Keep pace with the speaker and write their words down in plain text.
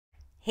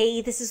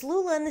Hey, this is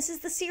Lula, and this is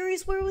the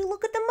series where we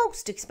look at the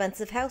most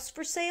expensive house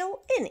for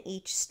sale in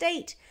each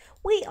state.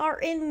 We are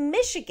in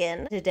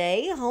Michigan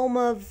today, home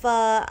of,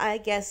 I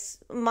guess,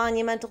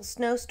 monumental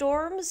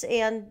snowstorms,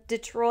 and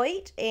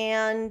Detroit,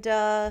 and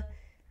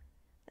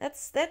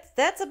that's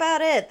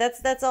about it.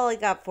 That's all I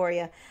got for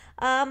you.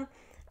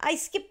 I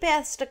skipped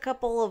past a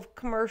couple of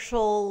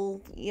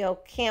commercial,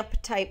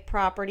 camp type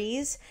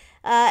properties,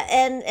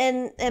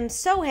 and am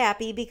so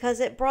happy because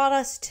it brought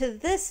us to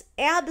this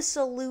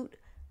absolute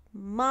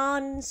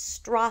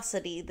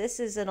monstrosity. This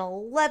is an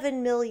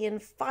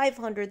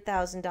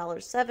 $11,500,000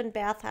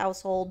 7-bath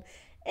household,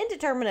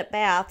 indeterminate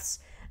baths,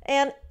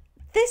 and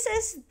this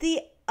is the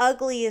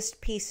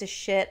ugliest piece of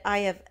shit I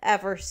have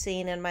ever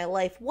seen in my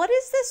life. What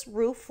is this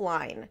roof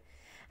line?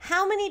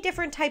 How many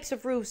different types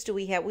of roofs do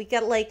we have? We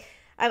got like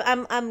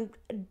I'm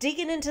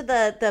digging into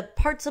the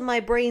parts of my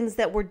brains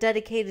that were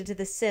dedicated to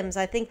The Sims.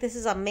 I think this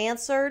is a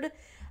mansard.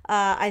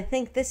 I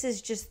think this is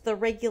just the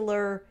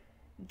regular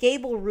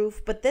gable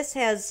roof, but this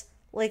has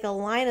like a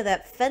line of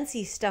that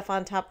fancy stuff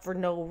on top for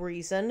no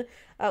reason.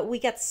 We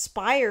got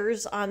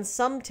spires on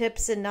some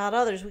tips and not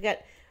others. We got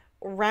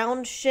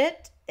round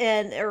shit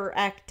or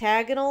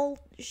octagonal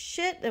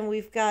shit, and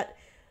we've got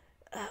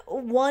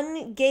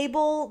one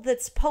gable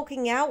that's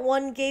poking out,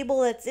 one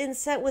gable that's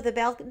inset with a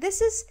balcony. This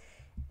is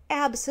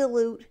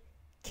absolute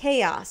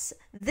chaos.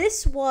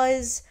 This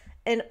was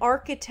an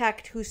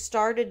architect who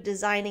started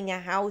designing a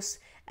house,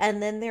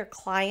 and then their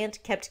client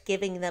kept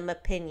giving them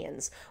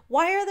opinions.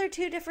 Why are there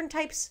two different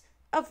types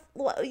of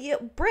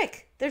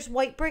brick? There's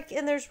white brick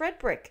and there's red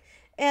brick.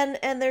 And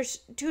there's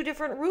two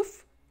different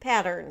roof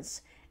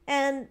patterns.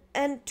 And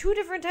two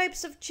different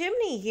types of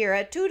chimney here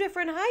at two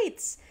different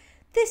heights.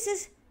 This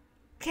is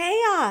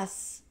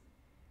chaos.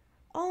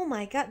 Oh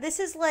my God. This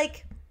is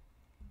like,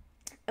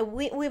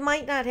 we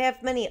might not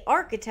have many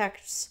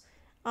architects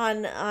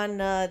on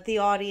the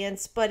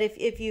audience, but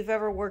if you've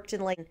ever worked in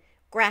like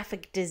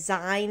graphic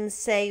design,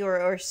 say,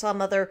 or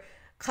some other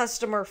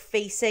customer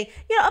facing,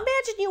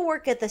 imagine you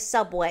work at the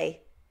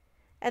subway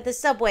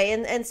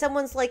and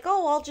someone's like,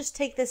 oh, I'll just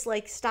take this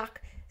like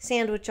stock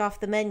sandwich off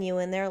the menu,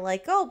 and they're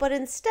like, oh, but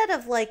instead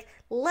of like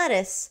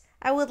lettuce,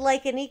 I would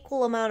like an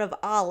equal amount of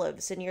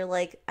olives. And you're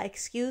like,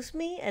 excuse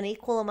me, an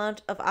equal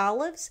amount of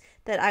olives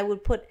that I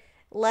would put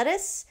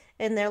lettuce?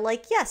 And they're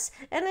like, yes.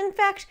 And in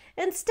fact,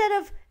 instead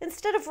of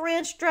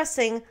ranch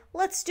dressing,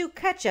 let's do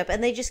ketchup.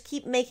 And they just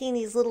keep making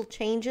these little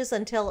changes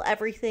until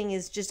everything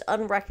is just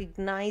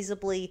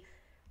unrecognizably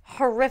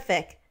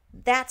horrific.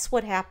 That's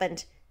what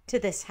happened to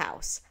this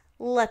house.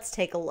 Let's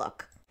take a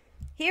look.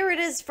 Here it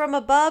is from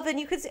above, and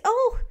you can see,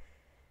 oh,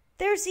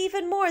 there's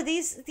even more.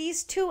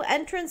 These two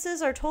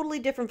entrances are totally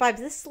different vibes.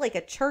 This is like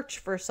a church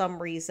for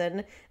some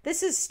reason.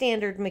 This is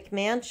standard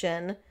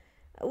McMansion.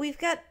 We've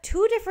got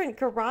two different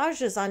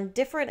garages on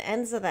different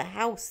ends of the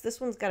house. This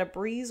one's got a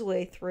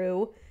breezeway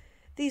through.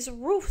 This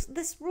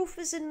roof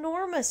is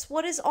enormous.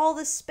 What is all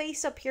this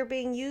space up here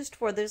being used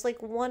for? There's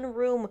like one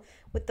room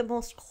with the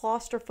most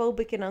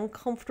claustrophobic and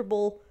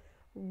uncomfortable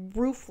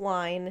roof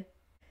line.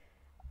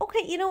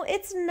 Okay,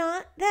 it's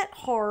not that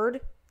hard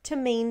to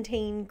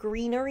maintain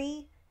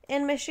greenery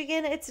in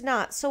Michigan. It's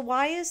not. So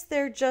why is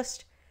there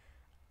just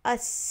a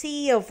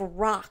sea of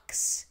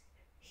rocks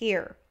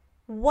here?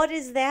 What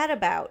is that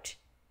about?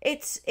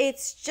 It's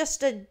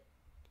just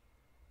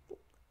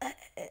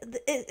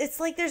it's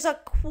like there's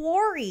a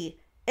quarry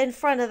in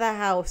front of the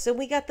house, and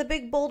we got the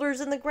big boulders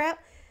in the ground.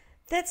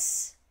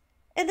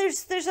 And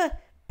there's a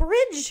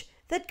bridge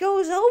that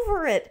goes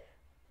over it.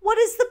 What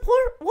is the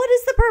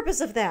purpose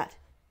of that?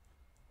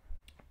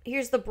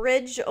 Here's the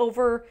bridge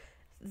over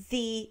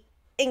the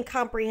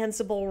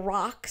incomprehensible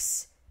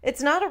rocks.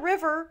 It's not a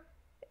river.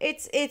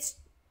 It's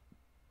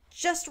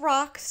just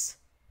rocks.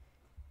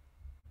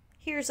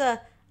 Here's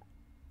a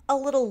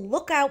little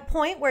lookout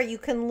point where you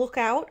can look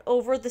out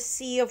over the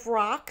sea of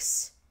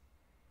rocks.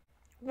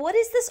 What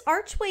is this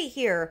archway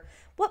here?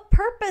 What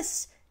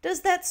purpose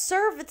does that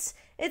serve? It's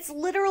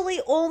literally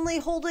only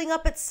holding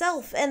up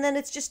itself, and then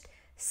it's just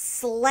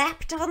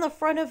slapped on the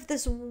front of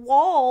this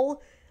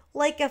wall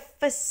like a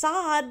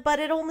facade, but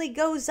it only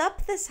goes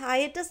up this high.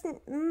 It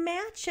doesn't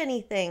match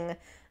anything.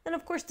 And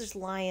of course there's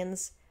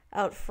lions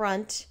out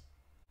front.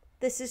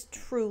 This is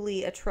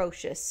truly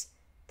atrocious.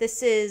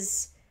 This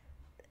is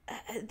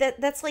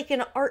that's like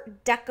an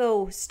Art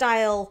Deco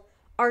style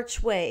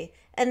archway,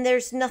 and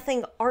there's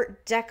nothing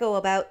Art Deco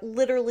about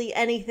literally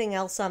anything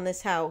else on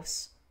this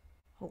house.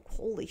 Oh,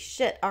 holy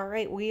shit. All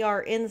right, we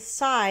are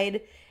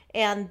inside,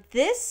 and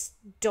this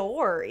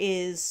door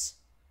is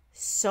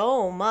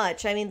so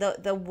much. I mean,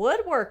 the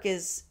woodwork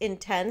is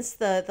intense.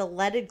 The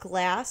leaded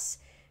glass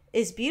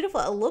is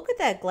beautiful. Look at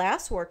that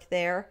glass work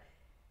there.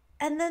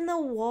 And then the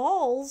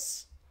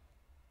walls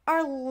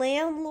are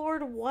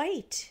landlord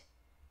white.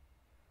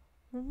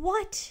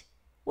 What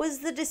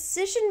was the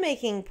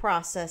decision-making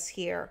process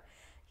here?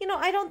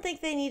 I don't think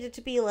they needed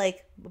to be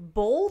like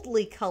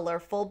boldly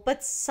colorful,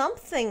 but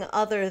something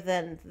other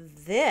than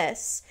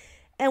this.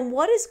 And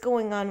what is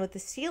going on with the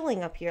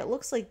ceiling up here? It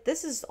looks like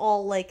this is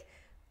all like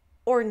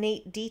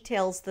ornate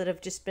details that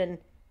have just been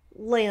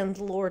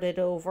landlorded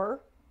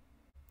over.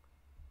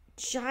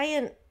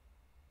 Giant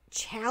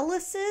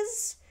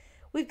chalices.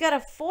 We've got a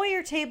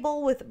foyer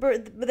table with,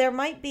 there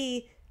might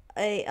be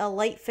a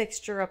light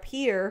fixture up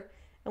here,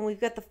 and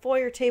we've got the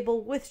foyer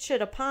table with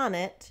shit upon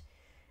it.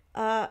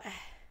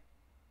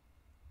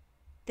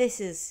 This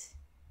is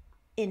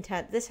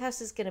intense. This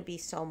house is gonna be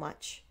so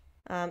much.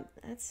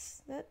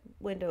 That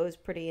window is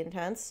pretty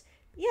intense.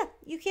 Yeah,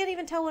 you can't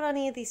even tell what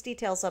any of these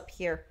details up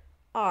here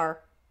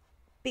are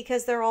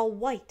because they're all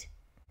white.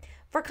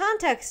 For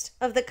context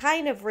of the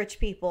kind of rich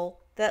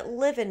people that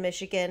live in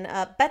Michigan,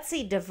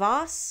 Betsy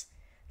DeVos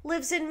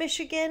lives in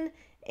Michigan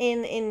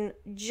in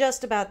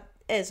just about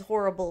as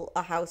horrible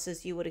a house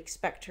as you would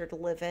expect her to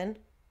live in.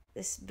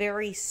 This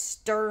very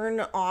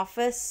stern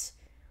office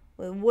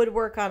with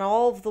woodwork on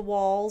all of the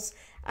walls.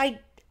 I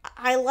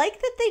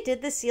like that they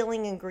did the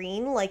ceiling in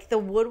green. Like, the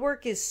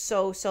woodwork is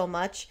so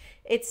much.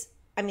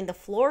 I mean, the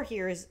floor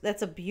here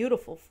that's a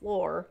beautiful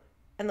floor.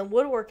 And the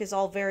woodwork is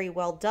all very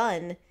well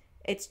done.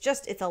 It's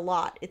a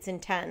lot. It's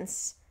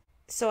intense.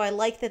 So I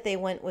like that they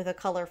went with a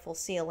colorful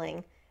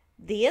ceiling.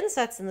 The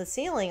insets in the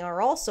ceiling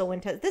are also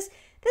intense. This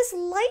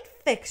light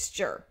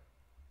fixture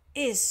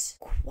is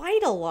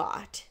quite a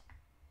lot.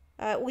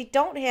 We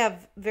don't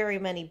have very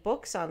many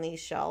books on these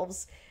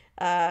shelves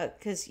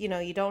because,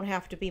 you don't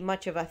have to be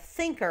much of a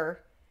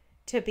thinker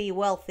to be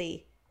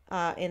wealthy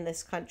in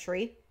this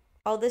country.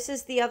 Oh, this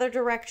is the other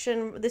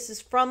direction. This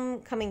is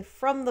coming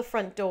from the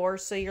front door,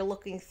 so you're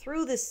looking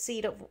through the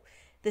sea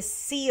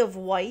of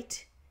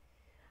white,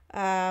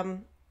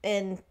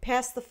 and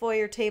past the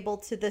foyer table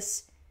to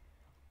this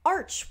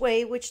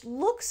archway, which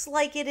looks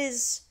like it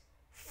is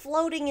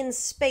floating in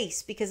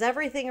space because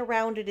everything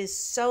around it is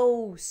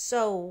so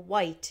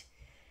white.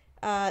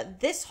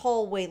 This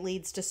hallway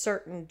leads to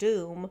certain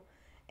doom,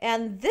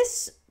 and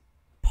this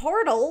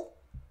portal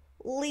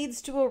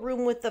leads to a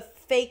room with a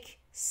fake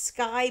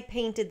sky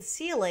painted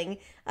ceiling.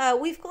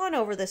 We've gone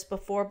over this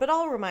before, but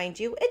I'll remind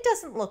you, it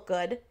doesn't look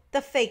good.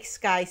 The fake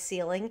sky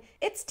ceiling,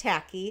 it's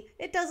tacky.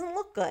 It doesn't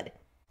look good.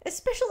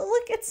 Especially,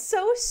 look, it's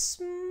so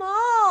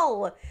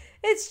small.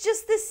 It's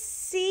just this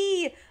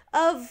sea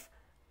of,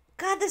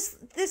 God, this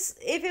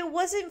if it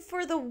wasn't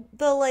for the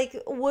like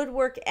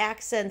woodwork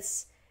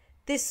accents,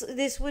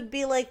 this would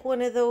be like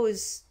one of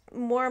those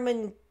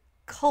Mormon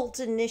cult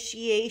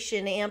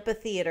initiation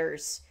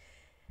amphitheaters.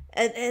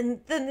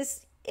 And then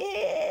this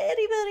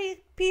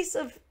itty-bitty piece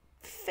of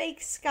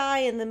fake sky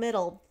in the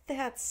middle.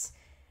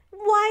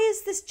 Why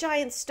is this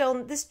giant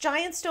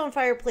stone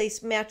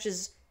fireplace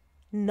matches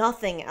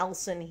nothing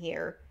else in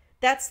here.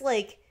 That's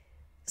like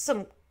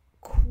some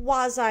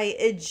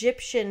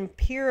quasi-Egyptian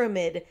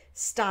pyramid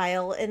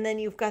style, and then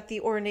you've got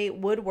the ornate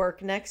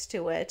woodwork next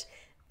to it.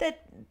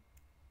 That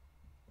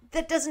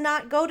does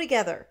not go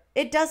together.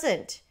 It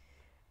doesn't.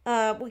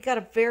 We got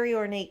a very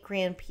ornate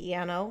grand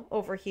piano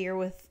over here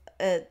with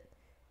a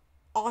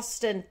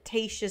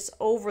ostentatious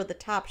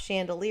over-the-top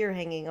chandelier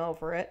hanging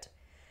over it.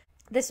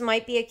 This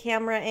might be a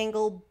camera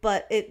angle,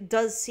 but it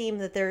does seem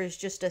that there is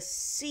just a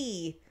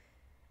sea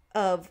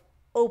of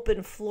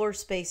open floor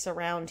space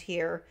around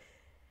here.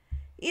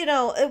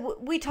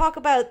 We talk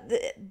about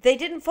they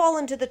didn't fall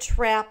into the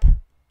trap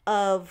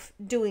of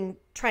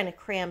trying to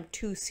cram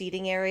 2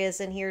 seating areas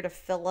in here to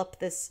fill up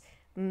this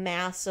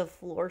mass of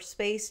floor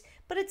space,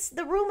 but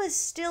the room is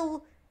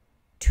still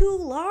too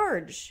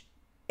large.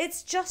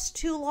 It's just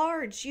too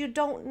large. You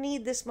don't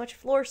need this much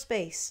floor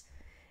space.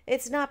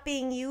 It's not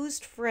being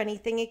used for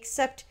anything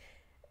except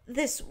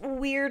this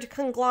weird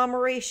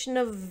conglomeration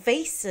of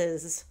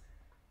vases.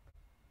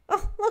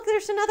 Oh, look,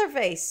 there's another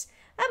vase.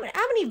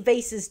 How many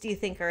vases do you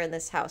think are in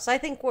this house? I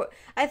think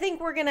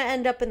we're gonna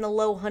end up in the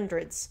low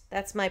hundreds.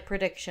 That's my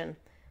prediction.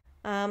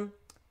 Do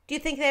you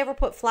think they ever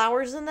put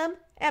flowers in them?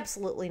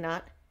 Absolutely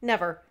not.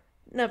 Never.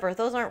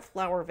 Those aren't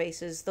flower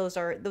vases. Those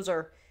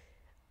are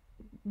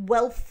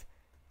wealth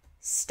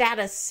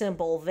status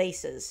symbol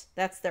vases.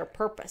 That's their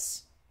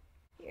purpose.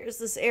 Here's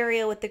this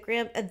area with the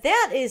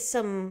that is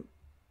some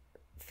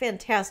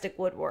fantastic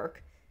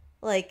woodwork.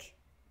 Like,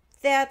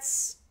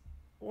 that's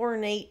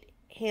ornate,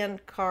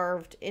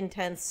 hand-carved,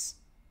 intense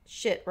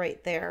shit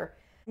right there.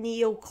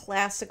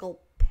 Neoclassical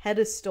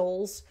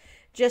pedestals,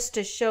 just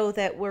to show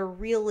that we're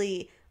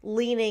really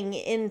leaning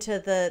into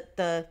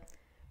the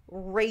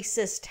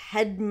racist,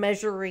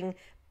 head-measuring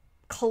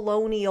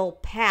colonial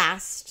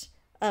past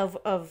of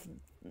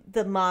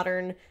the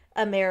modern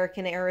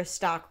American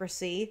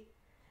aristocracy.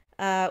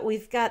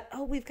 We've got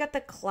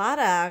the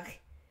Claddagh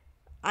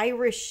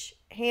Irish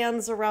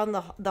hands around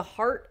the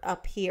heart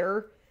up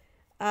here.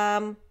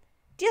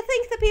 Do you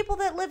think the people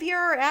that live here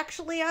are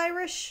actually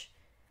Irish?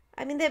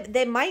 I mean,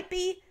 they might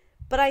be,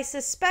 but I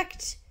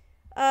suspect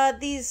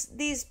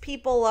these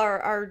people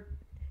are,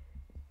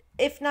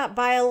 if not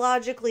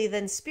biologically,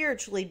 then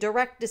spiritually,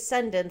 direct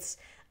descendants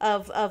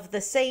of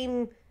the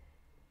same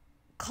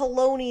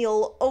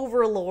colonial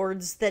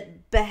overlords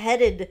that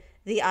beheaded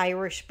the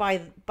Irish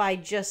by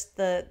just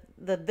the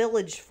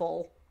village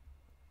full.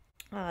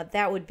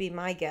 That would be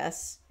my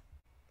guess.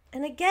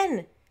 And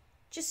again,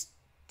 just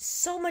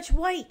so much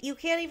white. You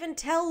can't even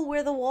tell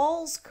where the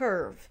walls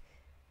curve.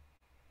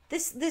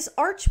 This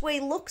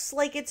archway looks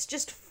like it's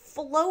just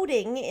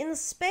floating in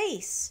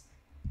space.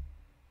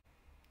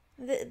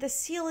 The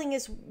ceiling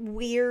is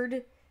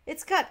weird.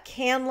 It's got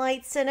can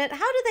lights in it.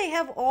 How do they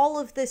have all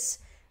of this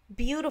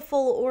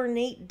beautiful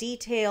ornate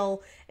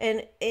detail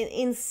and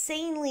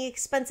insanely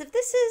expensive?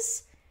 This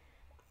is,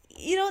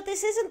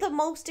 this isn't the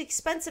most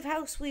expensive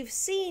house we've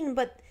seen,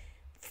 but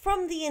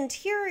from the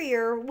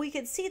interior, we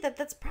could see that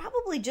that's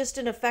probably just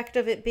an effect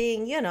of it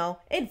being,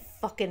 in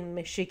fucking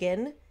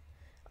Michigan.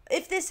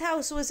 If this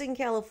house was in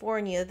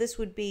California, this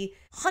would be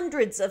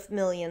hundreds of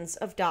millions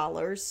of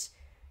dollars.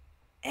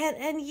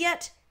 And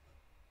yet,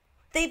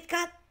 they've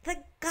got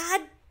the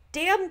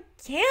goddamn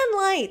can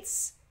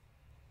lights.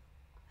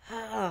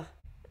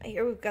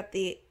 Here we've got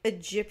the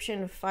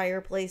Egyptian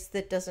fireplace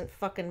that doesn't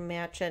fucking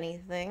match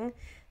anything.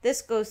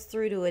 This goes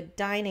through to a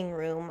dining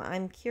room.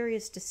 I'm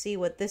curious to see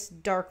what this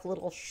dark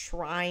little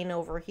shrine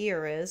over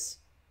here is.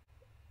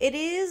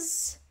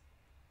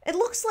 It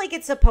looks like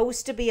it's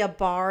supposed to be a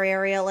bar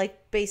area,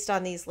 like based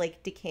on these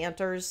like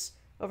decanters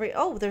over here.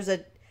 Oh, there's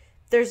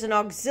an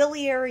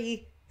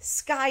auxiliary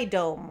sky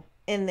dome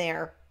in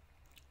there,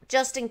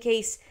 just in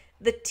case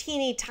the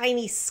teeny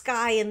tiny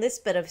sky in this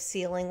bit of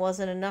ceiling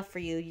wasn't enough for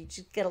you. You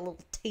just get a little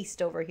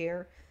taste over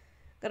here.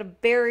 Got a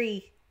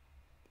very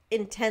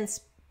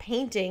intense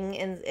painting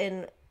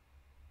and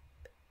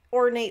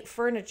ornate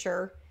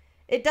furniture.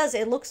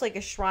 It looks like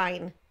a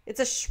shrine.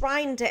 It's a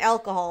shrine to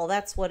alcohol.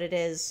 That's what it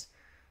is.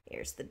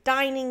 Here's the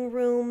dining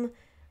room.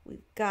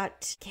 We've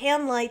got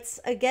can lights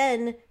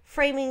again,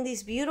 framing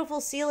these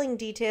beautiful ceiling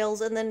details,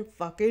 and then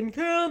fucking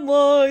can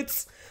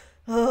lights.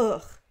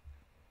 Ugh.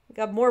 We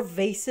got more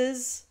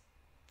vases.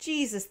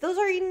 Jesus, those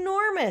are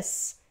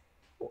enormous.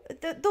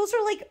 Those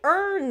are like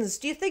urns.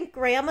 Do you think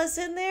grandma's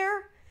in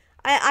there?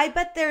 I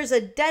bet there's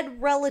a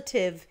dead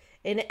relative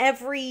in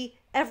every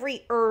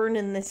urn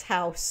in this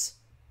house.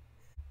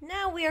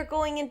 Now we are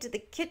going into the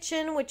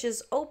kitchen, which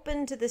is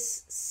open to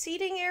this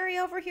seating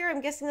area over here.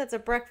 I'm guessing that's a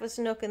breakfast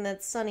nook in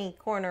that sunny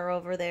corner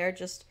over there,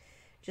 just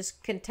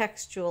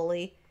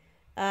contextually.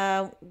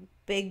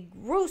 Big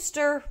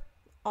rooster.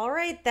 All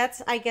right,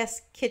 that's, I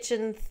guess,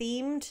 kitchen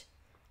themed.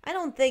 I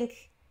don't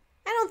think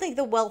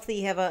the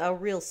wealthy have a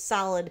real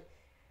solid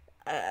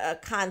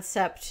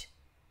concept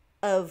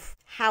of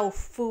how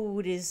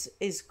food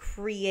is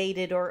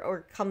created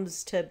or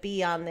comes to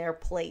be on their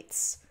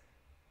plates.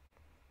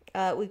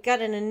 We've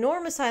got an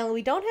enormous island.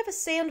 We don't have a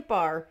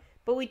sandbar,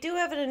 but we do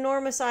have an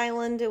enormous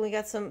island, and we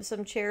got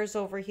some chairs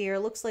over here.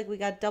 Looks like we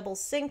got double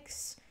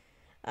sinks,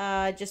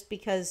 just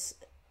because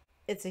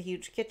it's a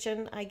huge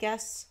kitchen, I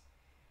guess.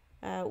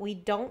 We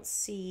don't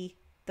see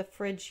the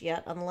fridge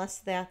yet, unless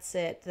that's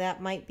it.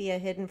 That might be a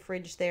hidden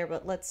fridge there,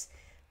 but let's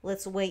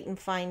wait and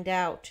find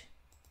out.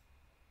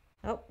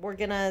 Oh, we're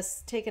gonna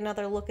take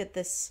another look at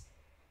this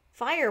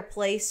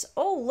fireplace.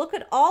 Oh, look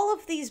at all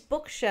of these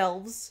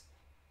bookshelves,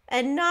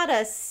 and not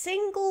a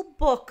single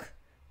book.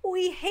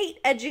 We hate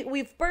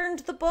we've burned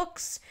the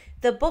books.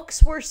 The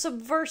books were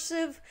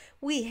subversive.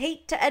 We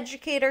hate to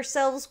educate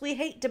ourselves. We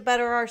hate to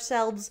better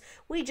ourselves.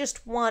 We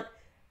just want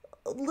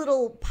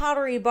little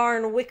Pottery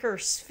Barn wicker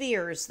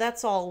spheres.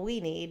 That's all we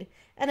need.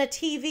 And a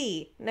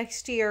TV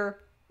next to your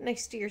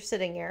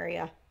sitting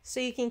area, so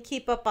you can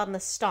keep up on the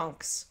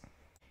stonks.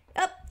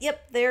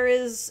 Yep, there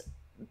is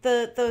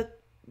the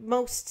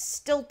most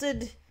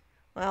stilted,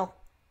 well,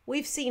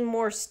 we've seen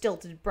more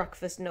stilted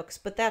breakfast nooks,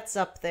 but that's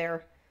up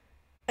there.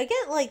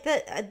 Again, like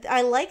that,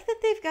 I like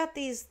that they've got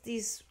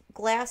these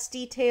glass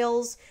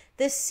details.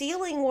 This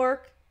ceiling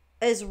work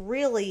is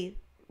really,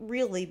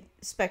 really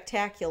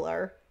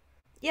spectacular.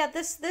 Yeah,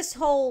 this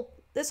whole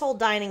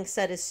dining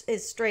set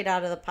is straight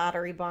out of the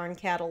Pottery Barn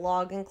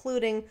catalog,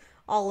 including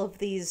all of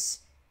these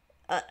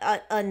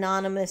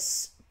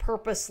anonymous,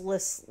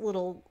 purposeless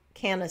little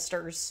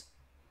canisters.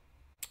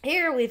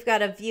 Here we've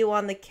got a view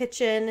on the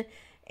kitchen,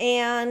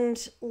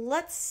 and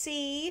let's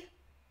see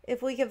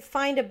if we can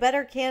find a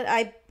better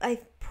I'm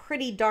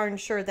pretty darn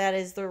sure that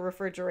is the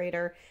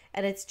refrigerator,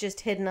 and it's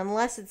just hidden,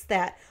 unless it's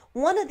that.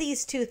 One of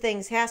these two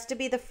things has to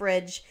be the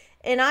fridge.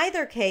 In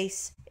either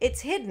case,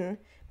 it's hidden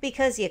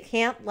because you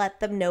can't let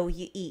them know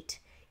you eat.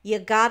 You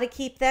gotta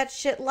keep that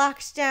shit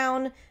locked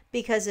down,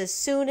 because as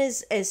soon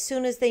as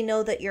they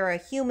know that you're a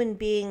human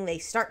being, they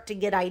start to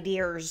get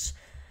ideas.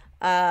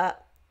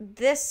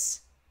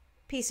 This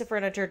piece of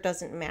furniture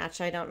doesn't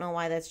match. I don't know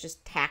why that's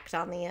just tacked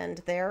on the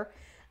end there.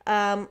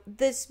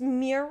 This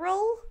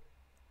mural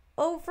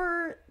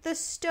over the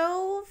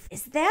stove,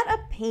 is that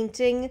a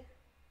painting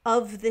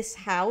of this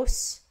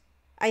house?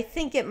 I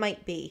think it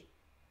might be.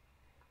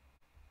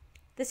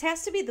 This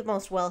has to be the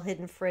most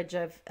well-hidden fridge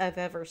I've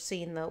ever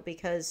seen, though,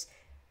 because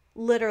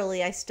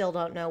literally I still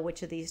don't know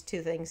which of these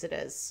two things it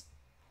is.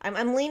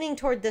 I'm leaning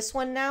toward this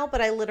one now,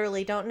 but I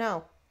literally don't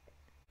know.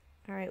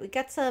 All right, we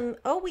got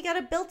we got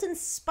a built-in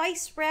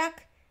spice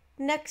rack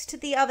next to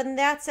the oven.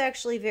 That's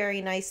actually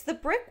very nice. The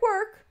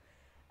brickwork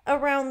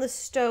around the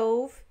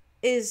stove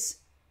is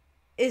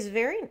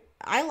very,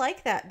 I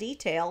like that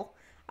detail.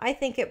 I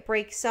think it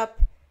breaks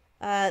up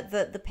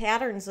the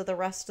patterns of the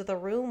rest of the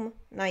room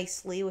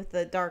nicely with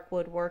the dark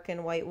woodwork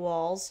and white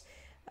walls.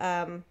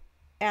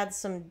 add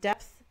some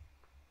depth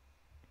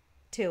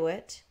to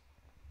it.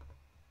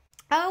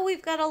 Oh,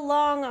 we've got a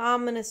long,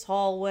 ominous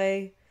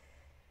hallway.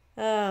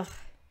 Ugh.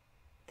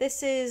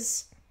 This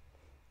is...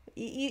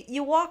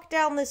 You walk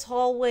down this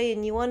hallway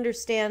and you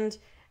understand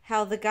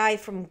how the guy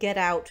from Get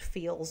Out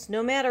feels.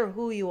 No matter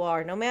who you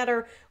are, no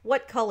matter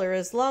what color,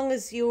 as long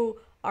as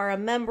you are a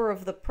member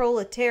of the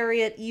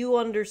proletariat, you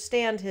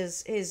understand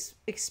his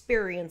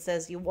experience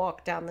as you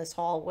walk down this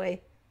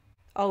hallway.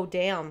 Oh,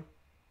 damn.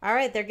 All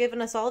right, they're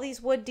giving us all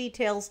these wood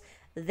details.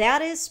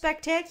 That is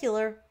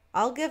spectacular.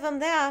 I'll give them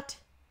that.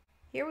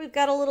 Here we've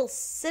got a little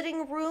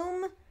sitting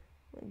room.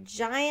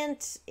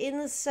 Giant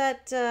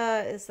inset,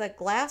 is that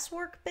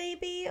glasswork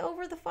maybe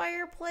over the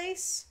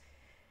fireplace?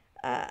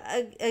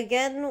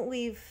 Again,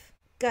 we've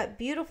got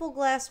beautiful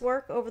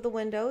glasswork over the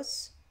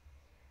windows.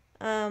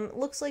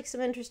 Looks like some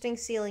interesting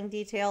ceiling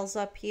details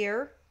up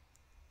here.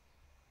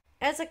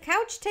 As a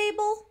couch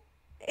table,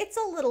 it's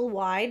a little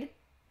wide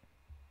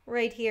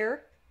right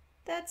here.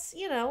 That's,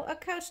 you know, a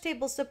couch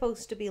table's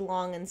supposed to be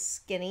long and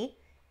skinny.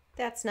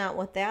 That's not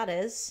what that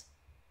is.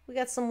 We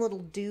got some little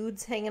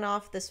dudes hanging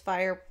off this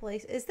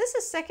fireplace. Is this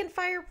a second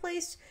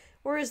fireplace,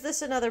 or is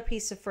this another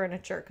piece of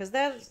furniture? Because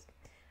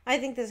I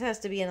think this has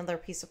to be another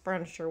piece of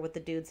furniture with the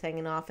dudes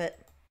hanging off it.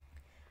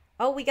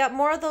 Oh, we got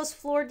more of those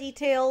floor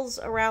details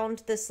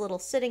around this little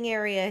sitting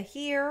area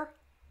here.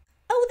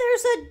 Oh,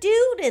 there's a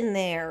dude in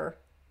there.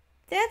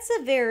 That's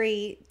a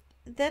very...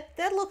 That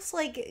looks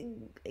like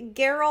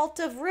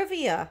Geralt of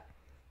Rivia.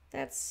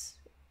 That's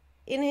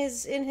in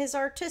his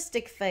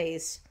artistic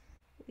phase.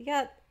 We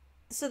got...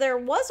 So there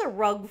was a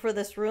rug for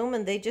this room,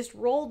 and they just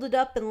rolled it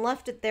up and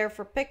left it there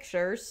for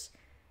pictures.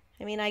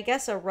 I mean, I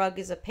guess a rug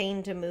is a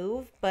pain to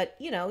move, but,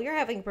 you know, you're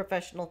having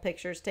professional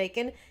pictures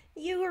taken.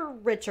 You're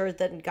richer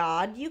than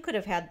God. You could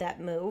have had that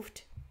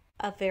moved.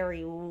 A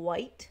very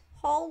white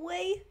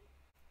hallway.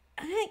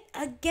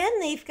 Again,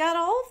 they've got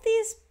all of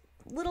these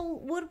little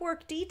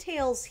woodwork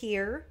details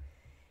here.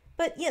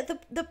 But, yeah,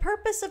 the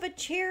purpose of a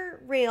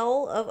chair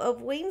rail,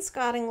 of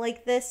wainscoting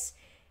like this,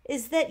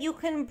 is that you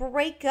can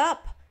break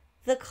up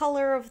the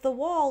color of the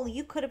wall.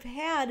 You could have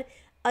had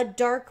a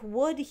dark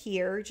wood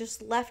here,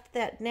 just left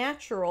that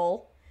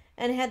natural,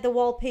 and had the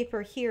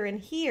wallpaper here and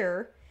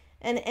here,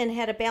 and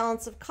had a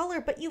balance of color,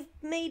 but you've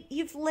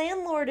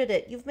landlorded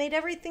it. You've made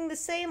everything the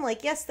same.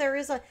 Like, yes, there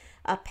is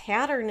a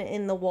pattern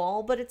in the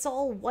wall, but it's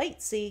all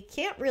white, so you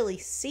can't really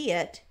see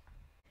it.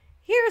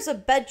 Here's a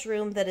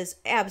bedroom that is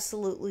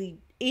absolutely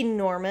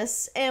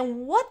enormous,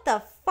 and what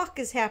the fuck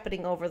is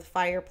happening over the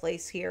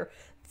fireplace here?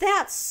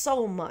 That's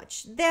so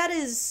much. That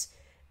is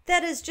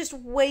just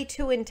way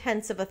too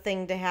intense of a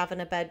thing to have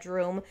in a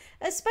bedroom.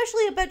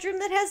 Especially a bedroom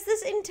that has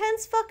this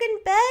intense fucking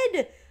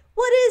bed.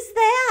 What is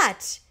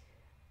that?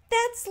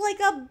 That's like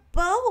a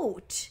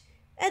boat.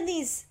 And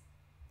these...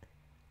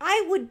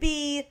 I would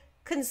be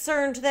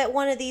concerned that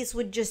one of these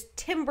would just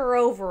timber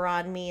over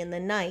on me in the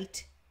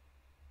night.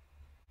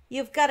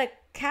 You've got a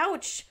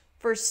couch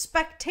for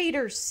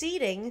spectator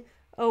seating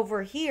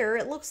over here.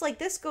 It looks like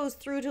this goes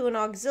through to an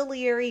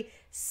auxiliary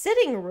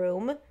sitting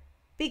room,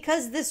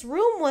 because this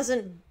room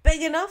wasn't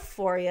big enough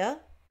for you.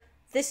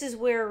 This is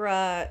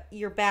where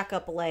your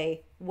backup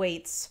lay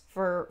waits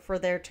for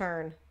their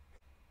turn.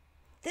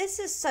 This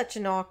is such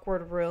an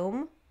awkward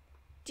room.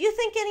 Do you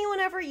think anyone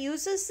ever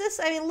uses this?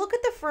 I mean, look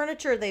at the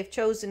furniture they've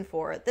chosen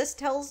for it. This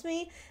tells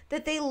me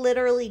that they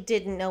literally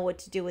didn't know what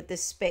to do with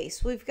this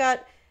space. We've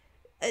got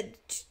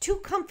two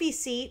comfy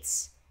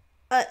seats,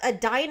 a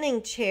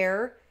dining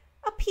chair,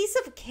 a piece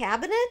of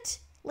cabinet.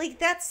 Like,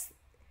 that's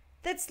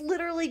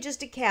literally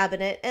just a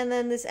cabinet, and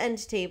then this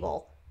end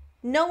table.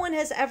 No one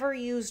has ever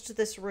used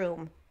this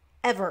room.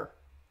 Ever.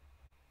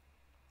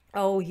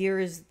 Oh, here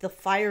is the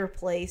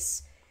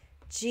fireplace.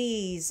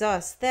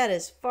 Jesus, that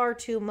is far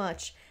too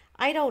much.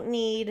 I don't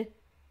need...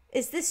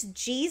 Is this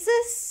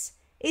Jesus?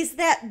 Is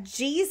that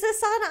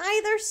Jesus on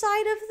either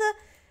side of the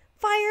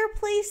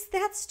fireplace?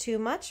 That's too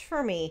much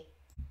for me.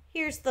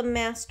 Here's the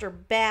master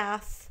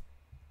bath.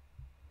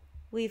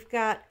 We've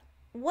got...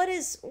 What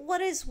is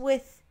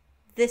with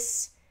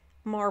this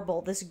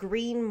marble, this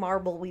green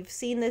marble? We've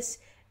seen this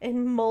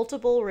in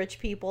multiple rich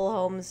people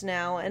homes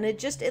now, and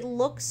it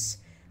looks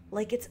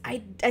like it's...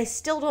 I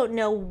still don't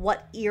know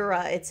what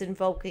era it's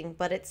invoking,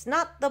 but it's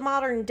not the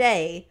modern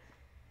day.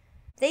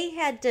 They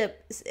had to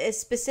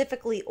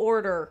specifically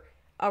order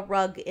a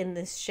rug in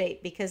this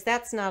shape, because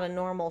that's not a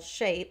normal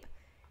shape.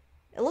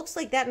 It looks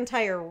like that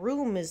entire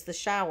room is the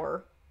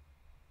shower.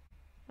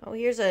 Oh,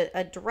 here's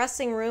a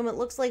dressing room. It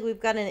looks like we've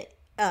got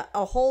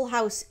a whole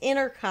house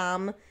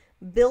intercom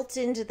built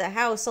into the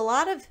house. A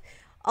lot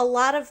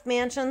of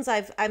mansions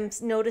I'm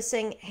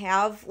noticing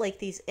have like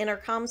these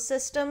intercom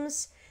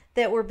systems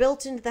that were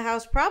built into the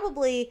house,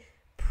 probably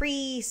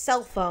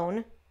pre-cell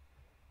phone,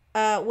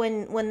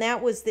 when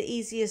that was the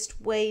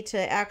easiest way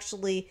to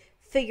actually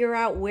figure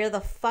out where the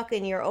fuck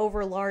in your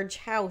overlarge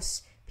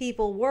house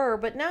people were.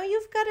 But now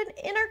you've got an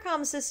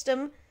intercom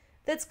system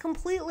that's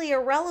completely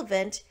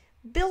irrelevant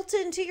built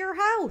into your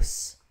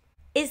house.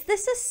 Is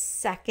this a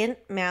second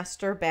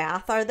master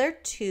bath? Are there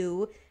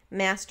two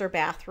master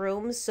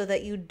bathrooms so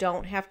that you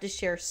don't have to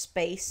share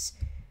space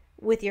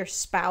with your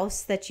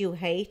spouse that you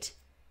hate.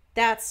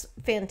 That's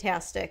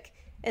fantastic.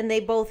 And they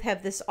both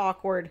have this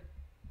awkward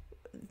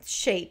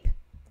shape.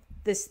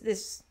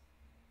 This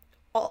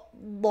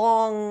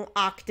long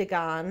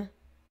octagon.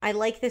 I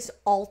like this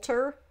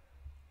altar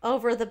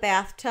over the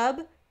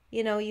bathtub.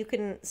 You know, you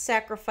can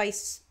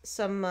sacrifice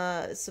some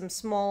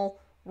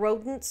small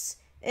rodents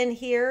in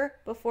here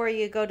before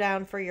you go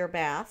down for your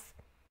bath.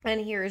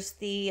 And here's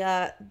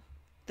the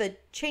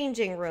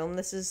changing room.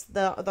 This is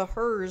the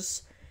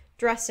hers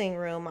dressing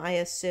room, I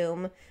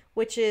assume,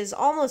 which is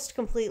almost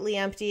completely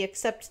empty,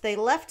 except they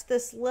left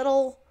this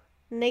little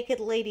naked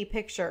lady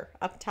picture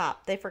up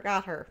top. They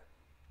forgot her.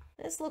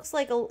 This looks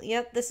like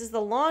yep, this is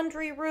the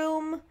laundry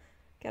room.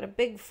 Got a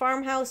big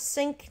farmhouse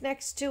sink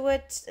next to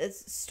it.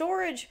 It's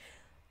storage.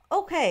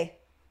 Okay.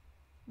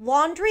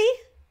 Laundry?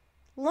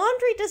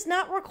 Laundry does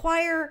not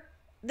require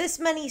this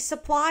many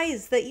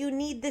supplies that you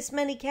need this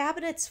many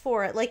cabinets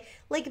for it. Like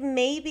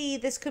maybe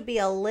this could be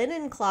a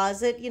linen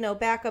closet, you know,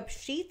 backup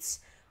sheets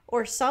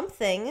or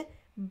something,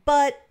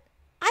 but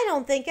I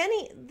don't think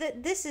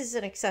this is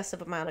an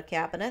excessive amount of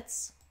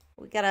cabinets.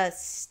 We got a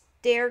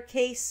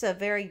staircase, a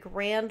very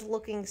grand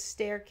looking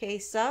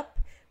staircase up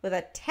with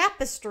a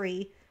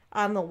tapestry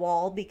on the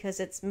wall because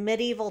it's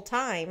medieval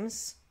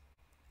times.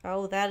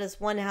 Oh, that is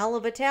one hell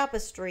of a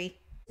tapestry.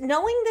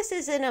 Knowing this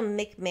is in a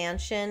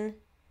McMansion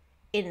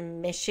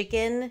in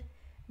Michigan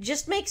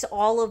just makes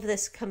all of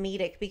this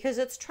comedic because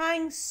it's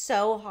trying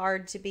so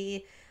hard to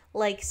be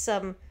like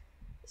some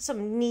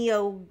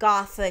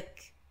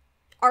neo-Gothic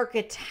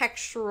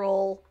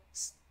architectural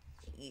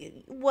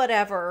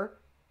whatever.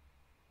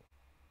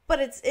 But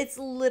it's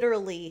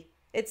literally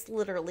a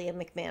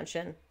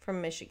McMansion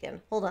from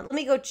Michigan. Hold on. Let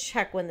me go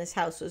check when this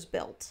house was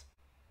built.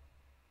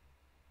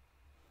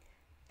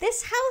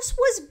 This house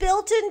was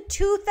built in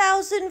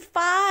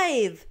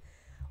 2005.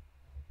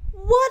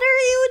 What are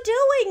you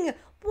doing?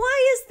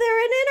 Why is there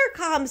an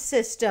intercom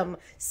system?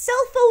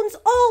 Cell phones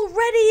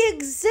already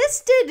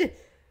existed.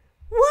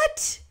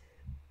 What?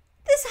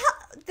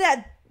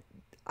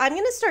 I'm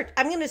going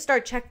to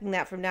start checking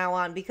that from now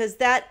on because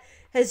that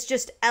has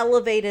just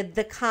elevated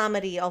the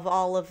comedy of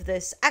all of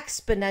this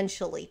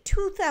exponentially.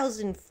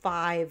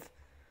 2005.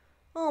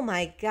 Oh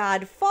my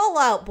God. Fall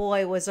Out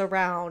Boy was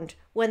around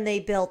when they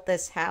built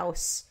this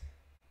house.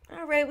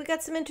 All right, we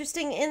got some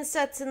interesting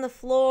insets in the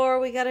floor.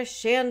 We got a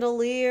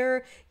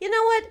chandelier. You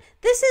know what?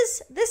 This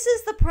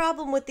is the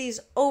problem with these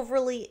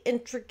overly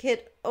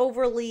intricate,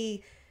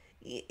 overly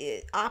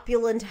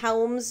opulent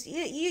homes.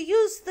 You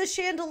use the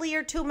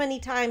chandelier too many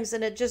times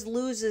and it just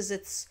loses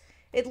its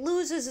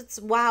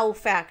wow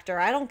factor.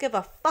 I don't give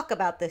a fuck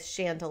about this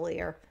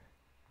chandelier.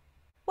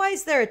 Why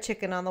is there a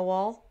chicken on the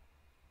wall?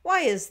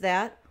 Why is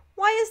that?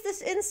 Why is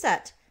this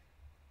inset?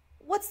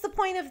 What's the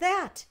point of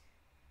that?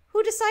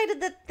 Who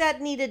decided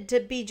that needed to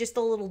be just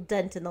a little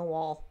dent in the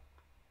wall?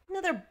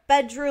 Another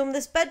bedroom.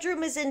 This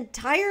bedroom is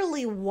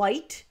entirely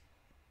white.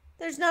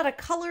 There's not a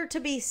color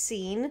to be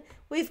seen.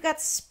 We've got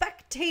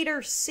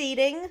spectator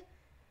seating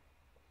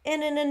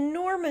and an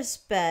enormous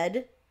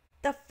bed.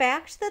 The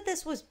fact that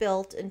this was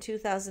built in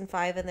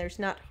 2005 and there's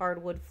not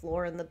hardwood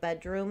floor in the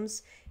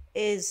bedrooms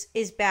is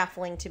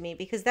baffling to me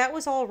because that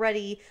was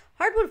already,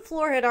 hardwood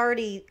floor had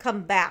already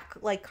come back.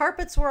 Like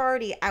carpets were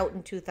already out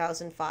in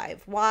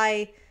 2005.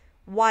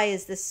 Why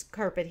is this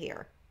carpet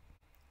here?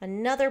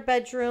 Another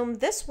bedroom.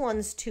 This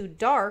one's too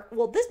dark.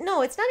 Well,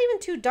 no, it's not even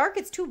too dark.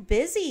 It's too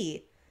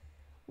busy.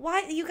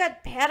 Why? You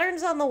got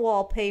patterns on the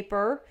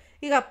wallpaper.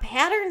 You got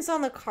patterns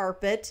on the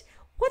carpet.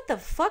 What the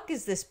fuck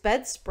is this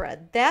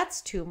bedspread?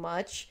 That's too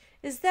much.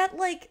 Is that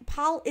like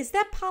is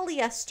that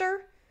polyester?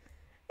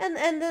 And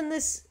then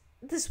this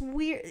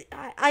weird,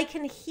 I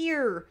can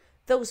hear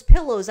those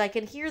pillows. I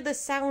can hear the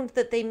sound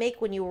that they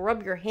make when you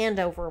rub your hand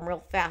over them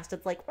real fast.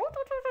 It's like,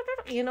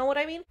 you know what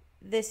I mean?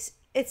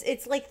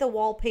 It's like the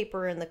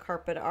wallpaper and the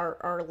carpet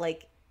are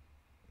like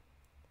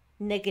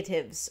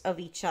negatives of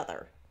each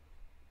other.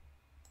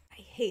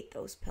 I hate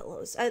those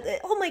pillows.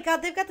 Oh my God,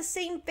 they've got the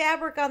same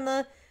fabric on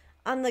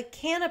the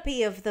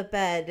canopy of the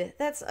bed.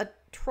 That's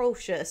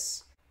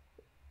atrocious.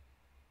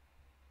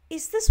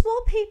 Is this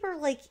wallpaper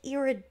like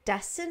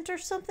iridescent or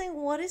something?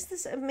 What is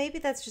this? Maybe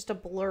that's just a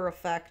blur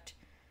effect.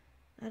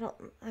 I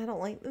don't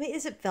like. I mean,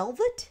 is it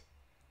velvet?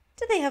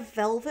 Do they have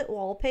velvet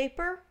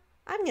wallpaper?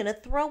 I'm gonna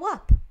throw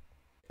up.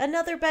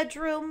 Another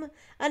bedroom,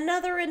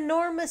 another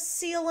enormous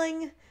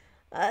ceiling.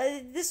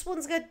 This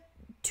one's got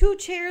 2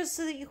 chairs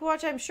so that you can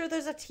watch. I'm sure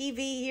there's a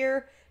TV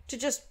here to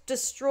just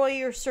destroy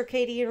your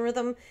circadian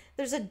rhythm.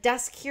 There's a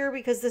desk here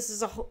because this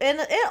is and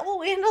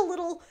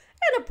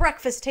a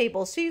breakfast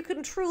table so you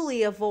can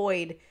truly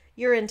avoid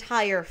your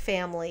entire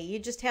family. You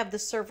just have the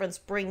servants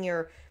bring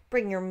your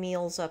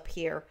meals up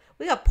here.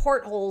 We got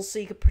portholes so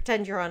you can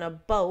pretend you're on a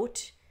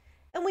boat.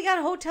 And we got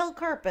a hotel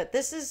carpet.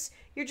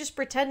 You're just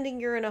pretending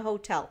you're in a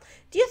hotel.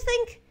 Do you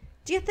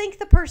think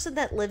the person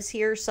that lives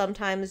here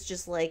sometimes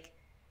just like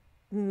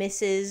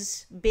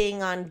misses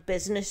being on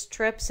business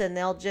trips and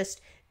they'll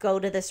just go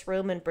to this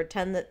room and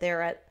pretend that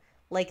they're at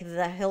like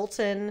the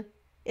Hilton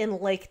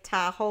in Lake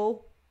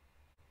Tahoe.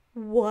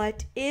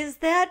 What is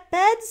that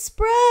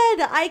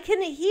bedspread? I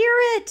can hear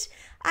it.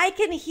 I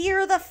can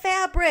hear the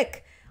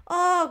fabric.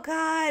 Oh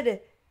God.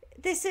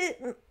 This is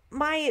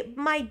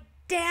my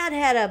dad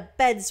had a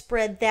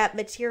bedspread that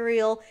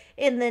material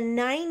in the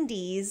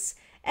 90s,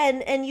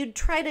 and you'd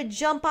try to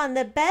jump on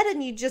the bed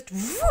and you just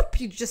whoop,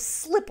 you just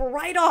slip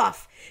right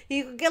off.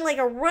 You could get like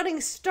a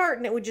running start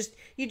and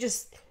you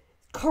just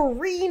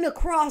careen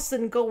across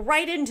and go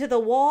right into the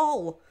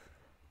wall.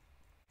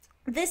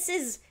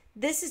 This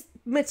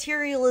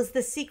material is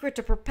the secret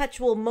to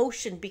perpetual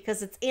motion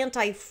because it's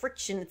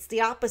anti-friction. It's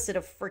the opposite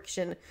of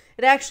friction.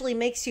 It actually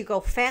makes you go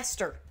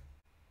faster.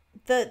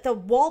 The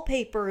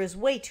wallpaper is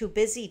way too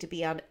busy to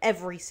be on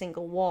every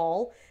single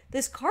wall.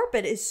 This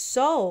carpet is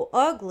so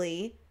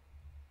ugly.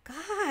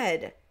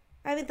 God.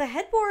 I mean, the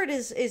headboard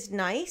is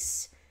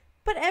nice,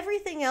 but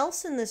everything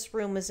else in this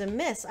room is a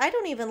miss. I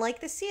don't even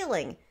like the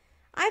ceiling.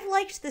 I've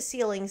liked the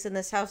ceilings in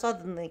this house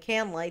other than the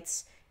can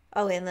lights.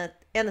 Oh, and the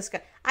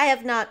sky. I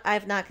have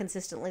not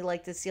consistently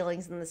liked the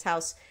ceilings in this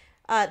house.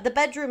 The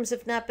bedrooms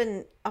have not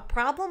been a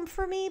problem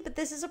for me, but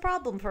this is a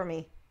problem for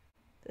me.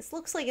 This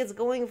looks like it's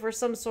going for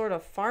some sort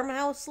of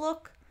farmhouse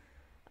look.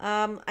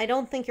 I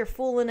don't think you're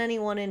fooling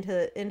anyone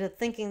into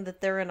thinking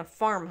that they're in a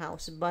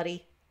farmhouse,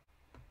 buddy.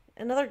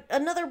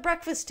 Another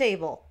breakfast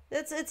table.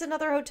 It's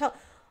another hotel.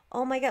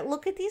 Oh my God,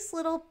 look at these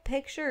little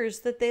pictures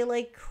that they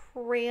like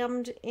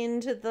crammed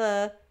into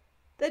the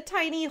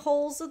tiny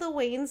holes of the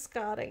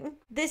wainscoting.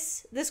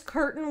 This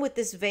curtain with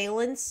this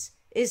valance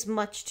is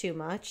much too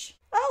much.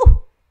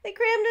 Oh, they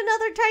crammed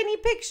another tiny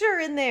picture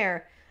in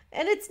there.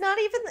 And it's not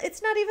even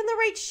the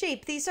right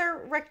shape. These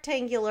are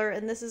rectangular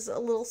and this is a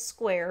little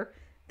square.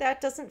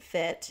 That doesn't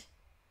fit.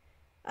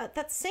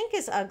 That sink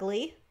is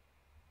ugly.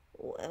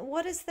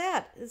 What is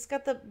that? It's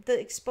got the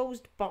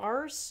exposed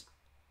bars?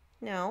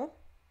 No.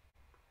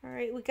 All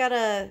right, we got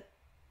a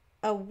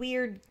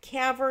weird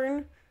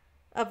cavern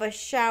of a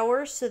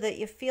shower so that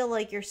you feel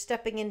like you're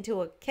stepping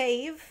into a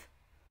cave.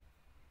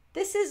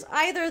 This is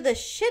either the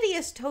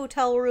shittiest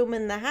hotel room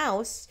in the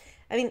house.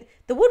 I mean,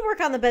 the woodwork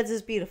on the beds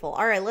is beautiful.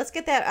 All right, let's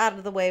get that out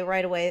of the way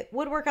right away.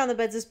 Woodwork on the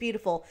beds is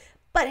beautiful.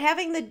 But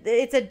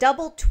it's a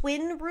double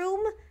twin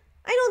room.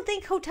 I don't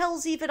think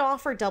hotels even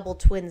offer double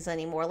twins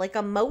anymore. Like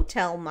a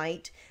motel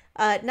might,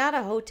 not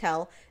a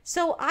hotel.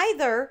 So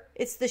either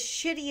it's the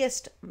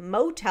shittiest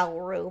motel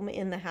room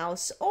in the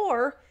house,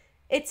 or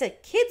it's a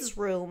kid's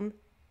room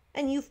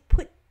and you've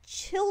put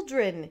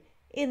children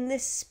in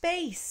this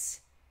space.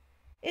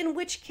 In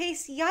which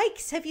case,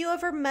 yikes, have you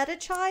ever met a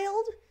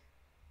child?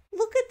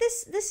 Look at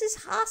this. This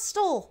is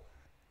hostile.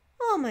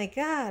 Oh my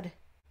God.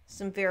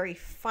 Some very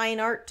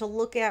fine art to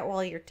look at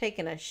while you're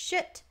taking a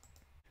shit.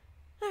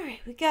 All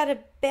right, we got a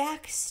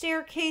back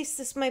staircase.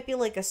 This might be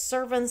like a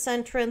servant's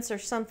entrance or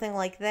something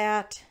like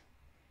that.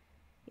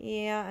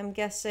 Yeah, I'm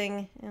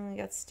guessing. And we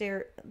got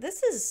stair.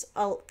 This is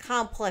a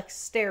complex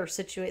stair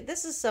situation.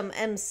 This is some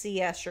MC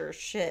Escher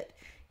shit.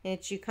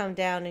 It's you come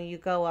down and you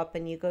go up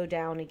and you go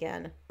down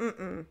again.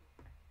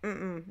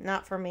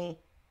 Not for me.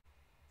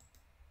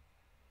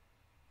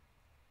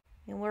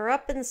 And we're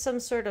up in some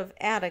sort of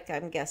attic,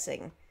 I'm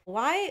guessing.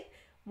 Why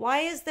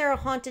is there a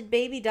haunted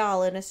baby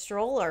doll in a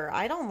stroller?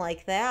 I don't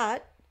like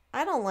that.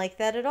 I don't like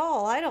that at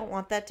all. I don't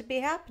want that to be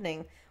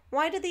happening.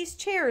 Why do these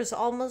chairs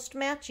almost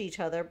match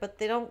each other, but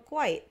they don't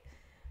quite?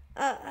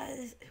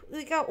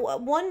 We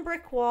got one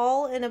brick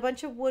wall and a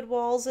bunch of wood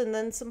walls and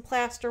then some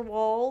plaster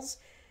walls.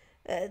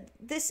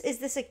 Is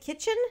this a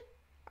kitchen?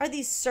 Are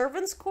these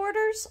servants'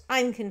 quarters?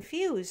 I'm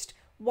confused.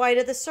 Why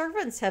do the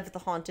servants have the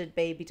haunted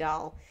baby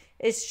doll?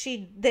 Is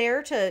she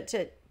there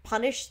to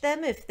punish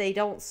them if they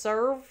don't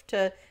serve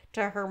to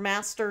her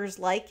master's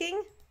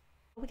liking?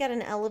 We got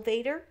an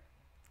elevator.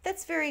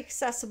 That's very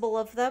accessible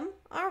of them.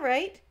 All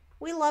right.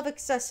 We love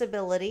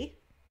accessibility.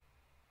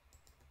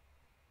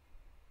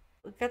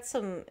 We've got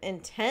some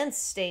intense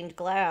stained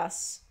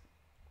glass.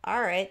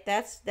 All right.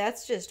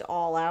 That's just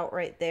all out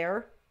right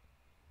there.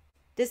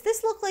 Does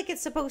this look like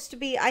it's supposed to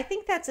be? I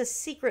think that's a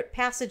secret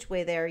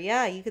passageway there.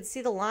 Yeah, you can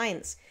see the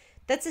lines.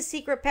 That's a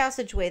secret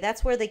passageway.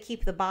 That's where they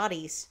keep the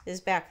bodies,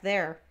 is back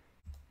there.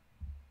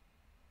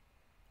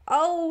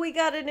 Oh, we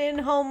got an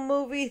in-home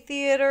movie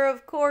theater.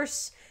 Of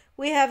course,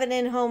 we have an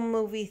in-home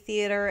movie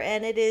theater,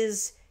 and it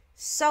is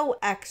so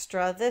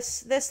extra.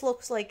 This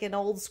looks like an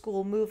old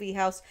school movie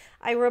house.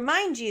 I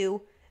remind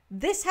you,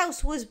 this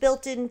house was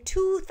built in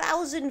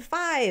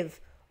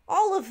 2005.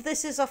 All of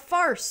this is a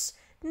farce.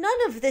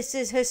 None of this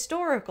is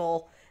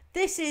historical.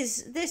 This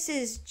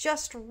is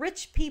just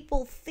rich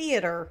people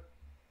theater.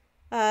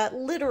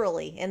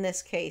 Literally, in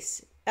this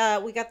case.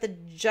 We got the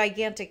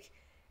gigantic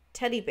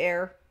teddy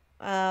bear.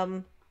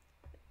 I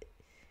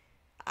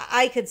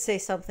could say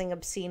something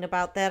obscene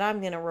about that.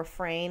 I'm going to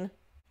refrain.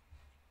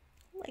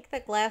 Like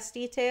that glass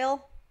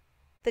detail.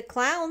 The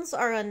clowns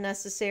are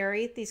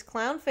unnecessary. These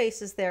clown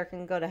faces there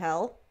can go to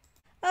hell.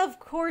 Of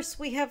course,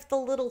 we have the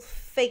little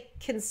fake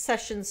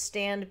concession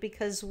stand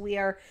because we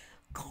are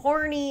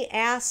corny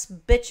ass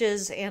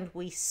bitches and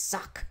we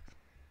suck.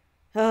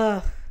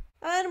 Ugh.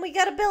 And we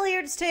got a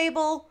billiards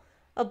table.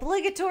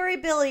 Obligatory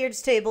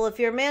billiards table. If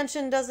your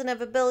mansion doesn't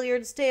have a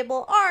billiards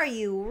table, are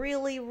you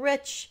really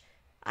rich?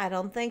 I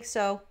don't think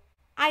so.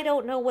 I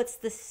don't know what's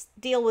the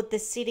deal with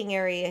this seating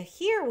area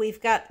here.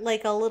 We've got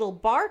like a little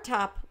bar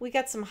top. We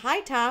got some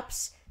high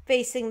tops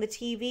facing the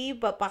TV,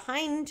 but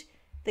behind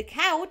the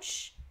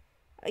couch,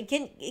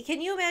 can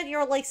you imagine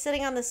you're like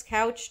sitting on this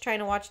couch trying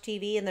to watch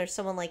TV and there's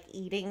someone like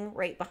eating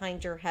right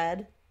behind your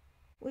head?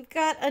 We've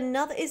got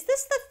another. Is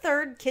this the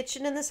third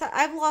kitchen in this house?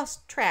 I've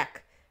lost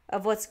track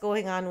of what's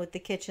going on with the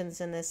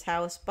kitchens in this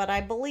house, but I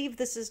believe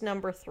this is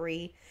number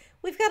 3.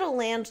 We've got a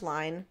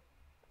landline.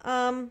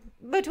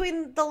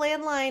 Between the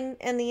landline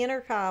and the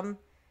intercom,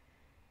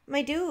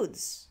 my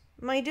dudes,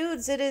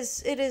 it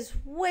is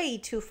way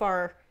too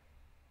far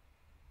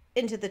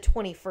into the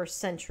 21st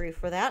century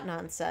for that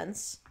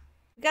nonsense.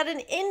 We've got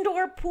an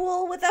indoor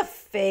pool with a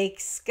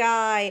fake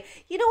sky.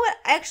 You know what?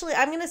 Actually,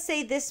 I'm gonna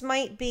say this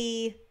might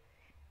be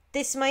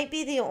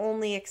the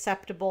only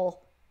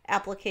acceptable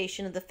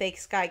application of the fake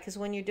sky, because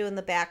when you're doing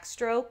the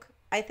backstroke,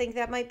 I think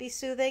that might be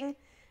soothing.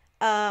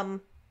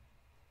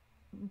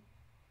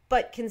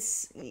 But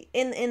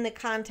in the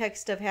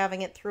context of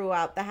having it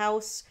throughout the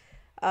house,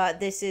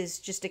 this is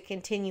just a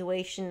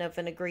continuation of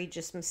an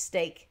egregious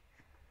mistake.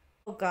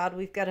 Oh God,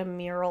 we've got a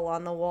mural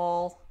on the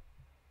wall.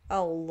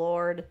 Oh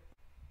Lord.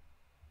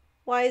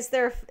 Why is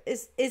there...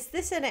 Is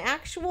this an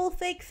actual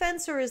fake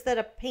fence, or is that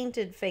a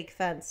painted fake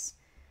fence?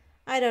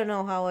 I don't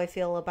know how I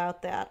feel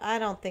about that. I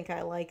don't think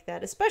I like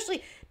that.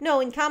 Especially,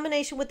 no, in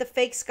combination with the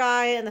fake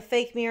sky and the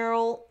fake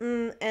mural,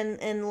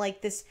 and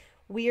like this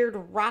weird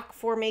rock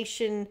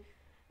formation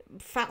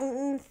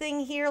fountain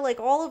thing here. Like,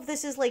 all of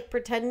this is like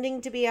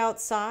pretending to be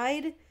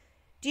outside.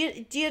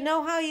 Do you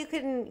know how you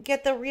can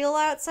get the real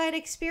outside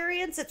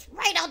experience? It's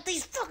right out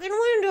these fucking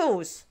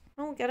windows.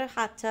 Oh, we got a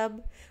hot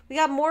tub. We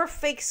got more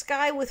fake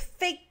sky with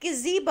fake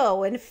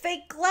gazebo and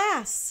fake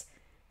glass.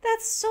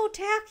 That's so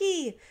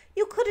tacky.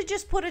 You could have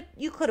just put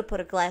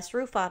a glass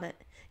roof on it.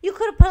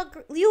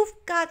 You've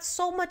got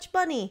so much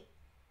money.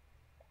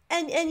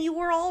 And you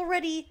were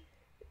already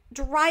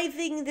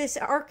driving this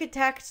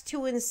architect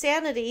to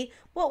insanity.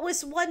 What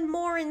was one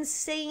more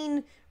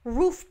insane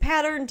roof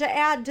pattern to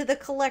add to the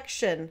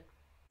collection?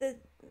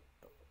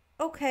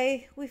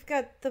 Okay, we've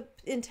got the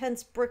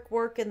intense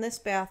brickwork in this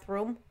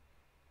bathroom.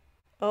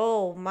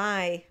 Oh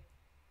my.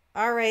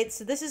 All right,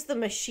 so this is the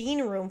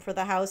machine room for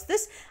the house.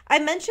 I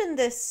mentioned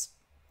this,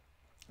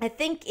 I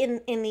think,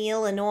 in the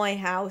Illinois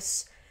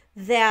house,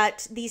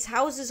 that these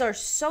houses are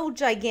so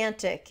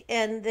gigantic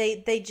and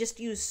they just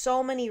use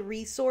so many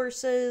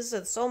resources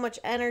and so much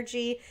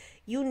energy.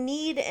 You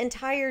need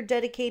entire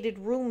dedicated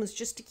rooms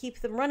just to keep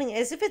them running,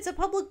 as if it's a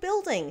public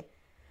building.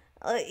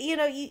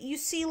 You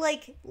see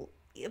like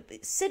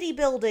city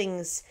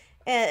buildings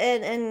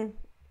and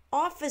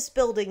office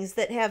buildings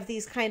that have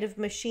these kind of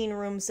machine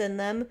rooms in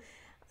them.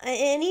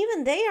 And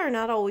even they are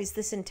not always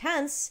this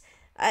intense.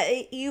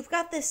 You've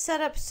got this set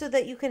up so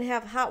that you can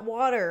have hot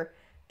water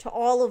to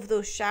all of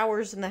those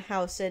showers in the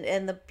house,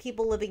 and the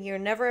people living here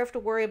never have to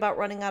worry about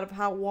running out of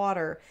hot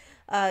water.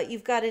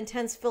 You've got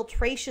intense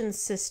filtration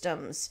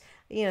systems.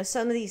 You know,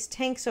 some of these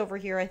tanks over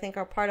here, I think,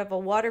 are part of a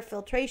water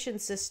filtration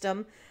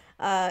system.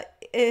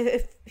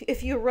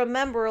 If you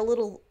remember, a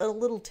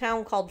little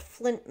town called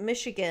Flint,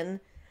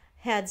 Michigan,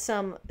 had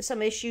some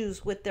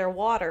issues with their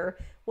water.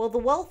 Well, the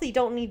wealthy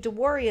don't need to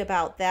worry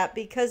about that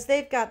because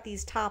they've got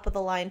these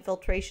top-of-the-line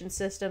filtration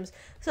systems.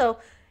 So,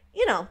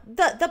 you know,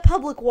 the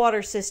public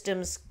water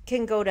systems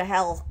can go to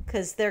hell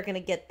because they're going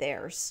to get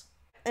theirs.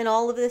 And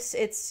all of this,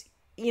 it's,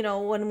 you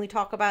know, when we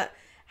talk about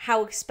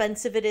how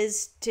expensive it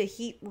is to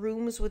heat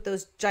rooms with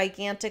those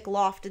gigantic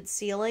lofted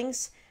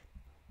ceilings,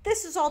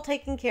 this is all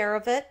taking care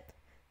of it.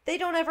 They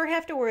don't ever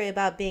have to worry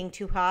about being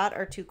too hot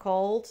or too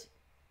cold.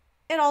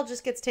 It all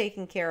just gets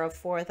taken care of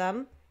for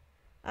them.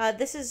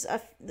 This is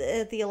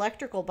the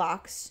electrical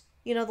box.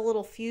 You know, the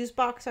little fuse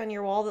box on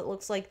your wall that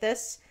looks like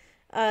this.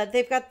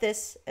 They've got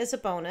this as a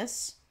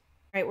bonus.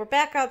 All right, we're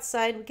back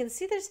outside. We can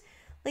see there's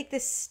like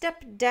this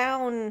step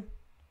down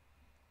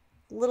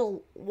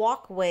little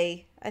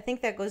walkway. I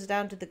think that goes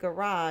down to the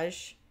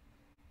garage.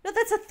 No,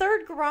 that's a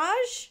third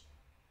garage?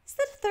 Is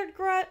that a third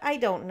garage? I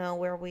don't know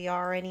where we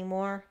are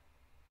anymore.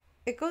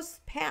 It goes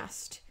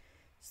past.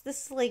 Is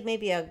this like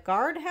maybe a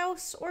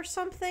guardhouse or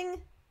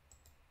something?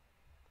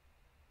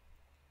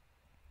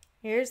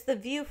 Here's the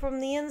view from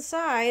the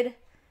inside.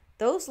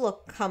 Those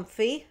look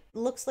comfy.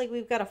 Looks like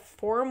we've got a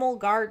formal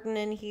garden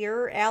in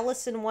here,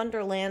 Alice in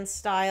Wonderland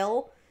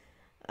style.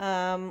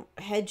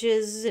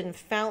 Hedges and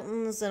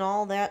fountains and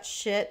all that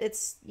shit.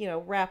 It's, you know,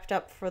 wrapped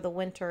up for the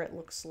winter, it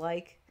looks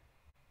like.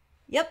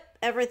 Yep,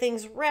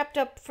 everything's wrapped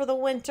up for the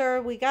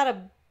winter. We got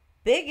a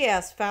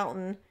big-ass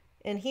fountain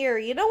in here.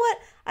 You know what?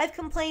 I've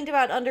complained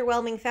about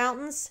underwhelming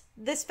fountains.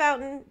 This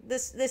fountain,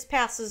 this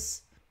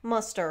passes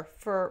muster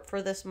for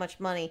this much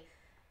money.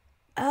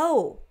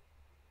 Oh,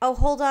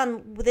 hold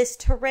on. This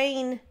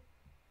terrain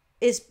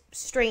is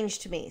strange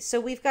to me. So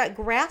we've got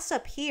grass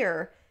up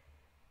here,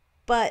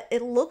 but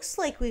it looks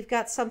like we've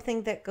got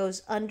something that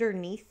goes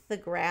underneath the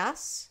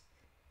grass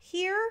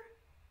here.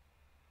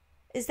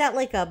 Is that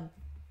like a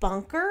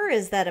bunker?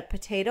 Is that a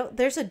potato?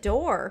 There's a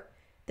door.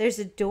 There's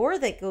a door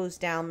that goes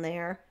down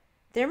there.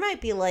 There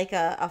might be like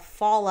a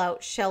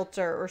fallout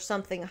shelter or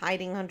something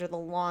hiding under the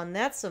lawn.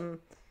 That's some...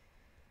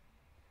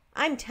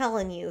 I'm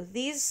telling you,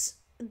 these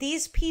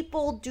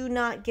people do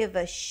not give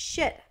a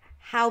shit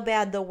how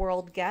bad the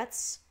world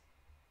gets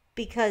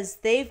because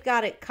they've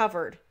got it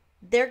covered.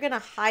 They're going to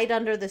hide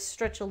under this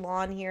stretch of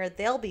lawn here.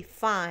 They'll be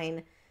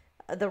fine.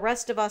 The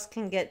rest of us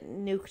can get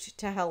nuked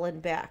to hell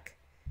and back.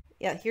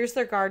 Yeah, here's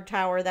their guard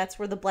tower. That's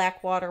where the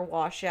Blackwater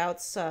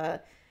washouts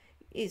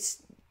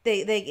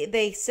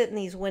they sit in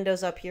these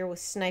windows up here with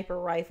sniper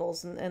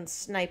rifles and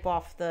snipe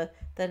off the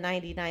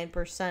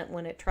 99%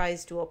 when it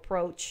tries to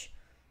approach.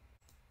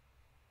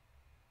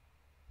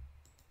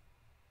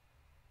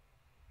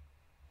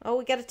 Oh,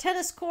 we got a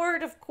tennis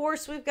court. Of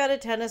course we've got a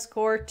tennis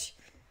court.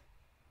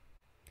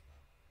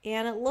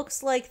 And it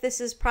looks like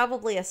this is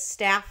probably a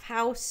staff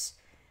house.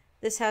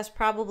 This house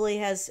probably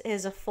has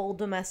a full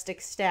domestic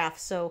staff.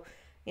 So,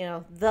 you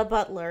know, the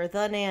butler,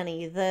 the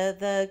nanny,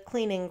 the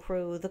cleaning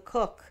crew, the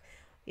cook,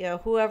 you know,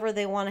 whoever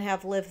they want to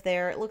have live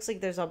there. It looks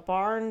like there's a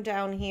barn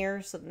down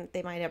here, so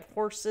they might have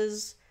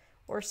horses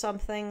or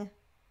something.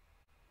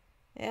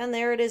 And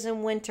there it is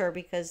in winter,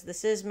 because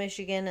this is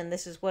Michigan, and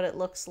this is what it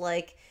looks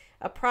like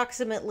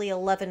approximately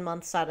 11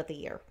 months out of the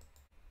year.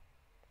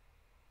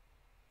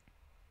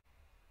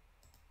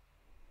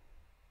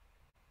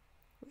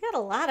 We got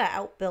a lot of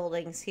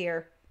outbuildings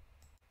here.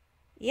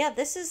 Yeah,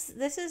 this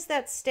is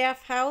that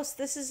staff house.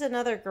 This is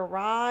another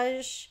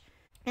garage.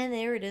 And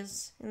there it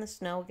is in the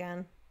snow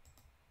again.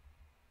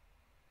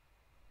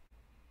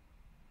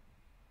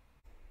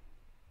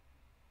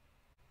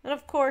 And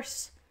of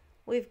course,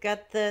 we've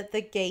got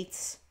the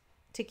gates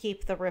to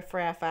keep the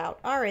riffraff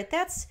out. All right,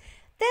 that's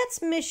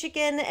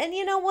Michigan. And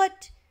you know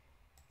what?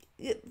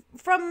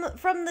 From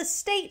the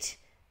state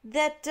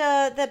that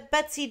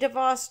Betsy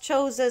DeVos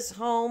chose as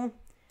home,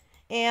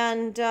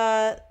 and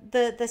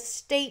the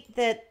state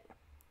that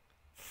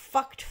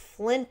fucked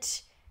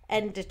Flint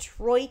and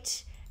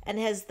Detroit and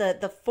has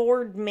the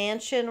Ford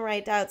mansion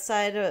right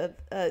outside of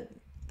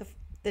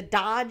the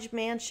Dodge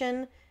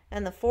mansion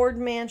and the Ford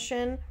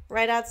mansion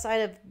right outside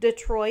of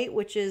Detroit,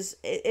 which is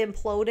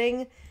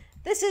imploding.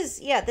 This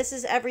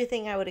is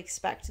everything I would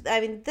expect.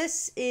 I mean,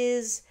 this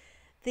is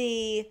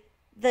the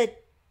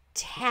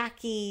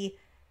tacky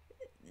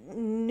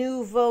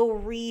nouveau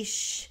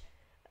riche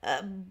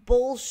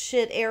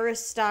bullshit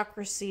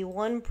aristocracy,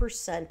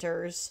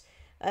 1%ers,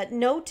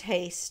 no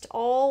taste,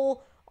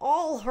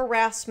 all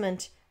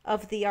harassment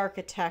of the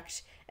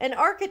architect. An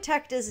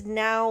architect is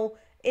now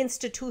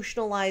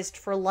institutionalized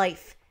for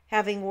life,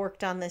 having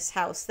worked on this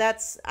house.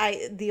 That's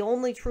the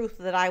only truth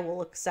that I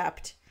will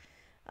accept.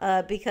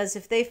 Because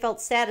if they felt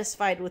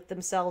satisfied with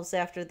themselves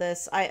after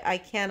this, I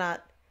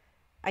cannot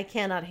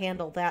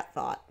handle that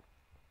thought.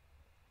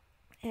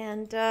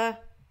 And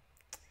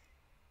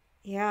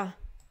yeah,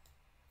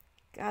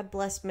 God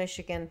bless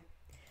Michigan.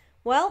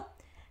 Well,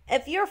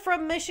 if you're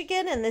from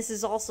Michigan and this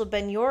has also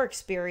been your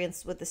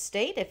experience with the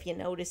state, if you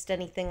noticed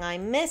anything I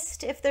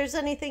missed, if there's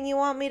anything you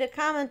want me to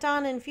comment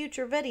on in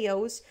future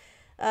videos,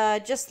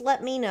 just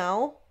let me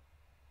know.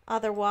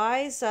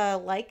 Otherwise,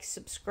 like,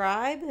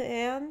 subscribe,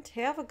 and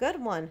have a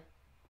good one.